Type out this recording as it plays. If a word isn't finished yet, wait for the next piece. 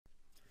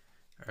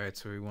All right,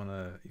 so we want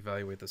to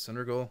evaluate this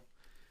integral.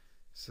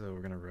 So we're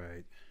going to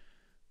write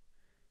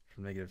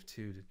from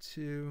 -2 to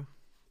 2.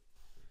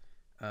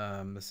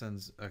 This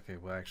ends, okay,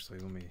 well actually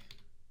let me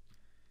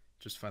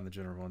just find the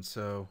general one.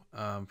 So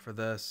for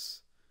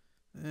this,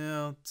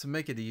 to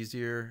make it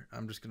easier,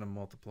 I'm just going to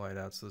multiply it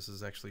out. So this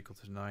is actually equal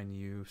to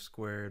 9u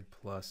squared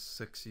plus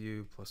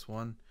 6u plus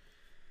 1.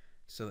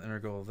 So the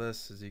integral of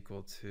this is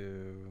equal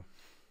to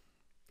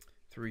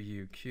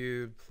 3u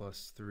cubed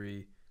plus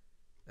 2u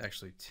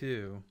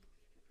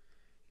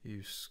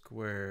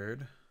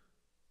squared.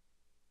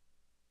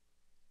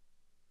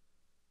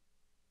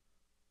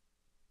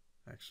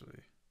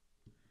 Actually,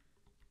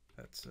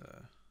 that's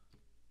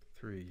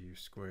 3u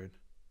squared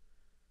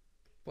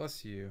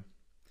plus u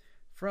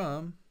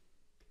from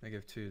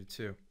 -2 to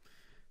 2.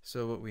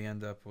 So what we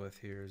end up with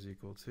here is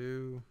equal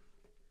to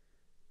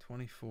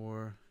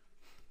 24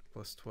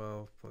 plus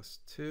 12 plus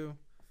 2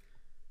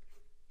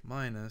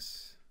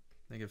 minus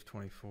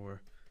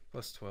 -24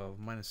 plus 12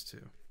 minus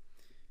 2.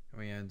 And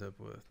we end up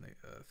with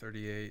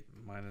 38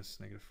 minus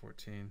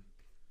 -14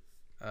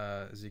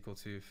 is equal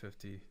to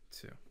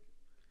 52.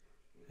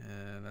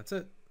 And that's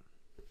it.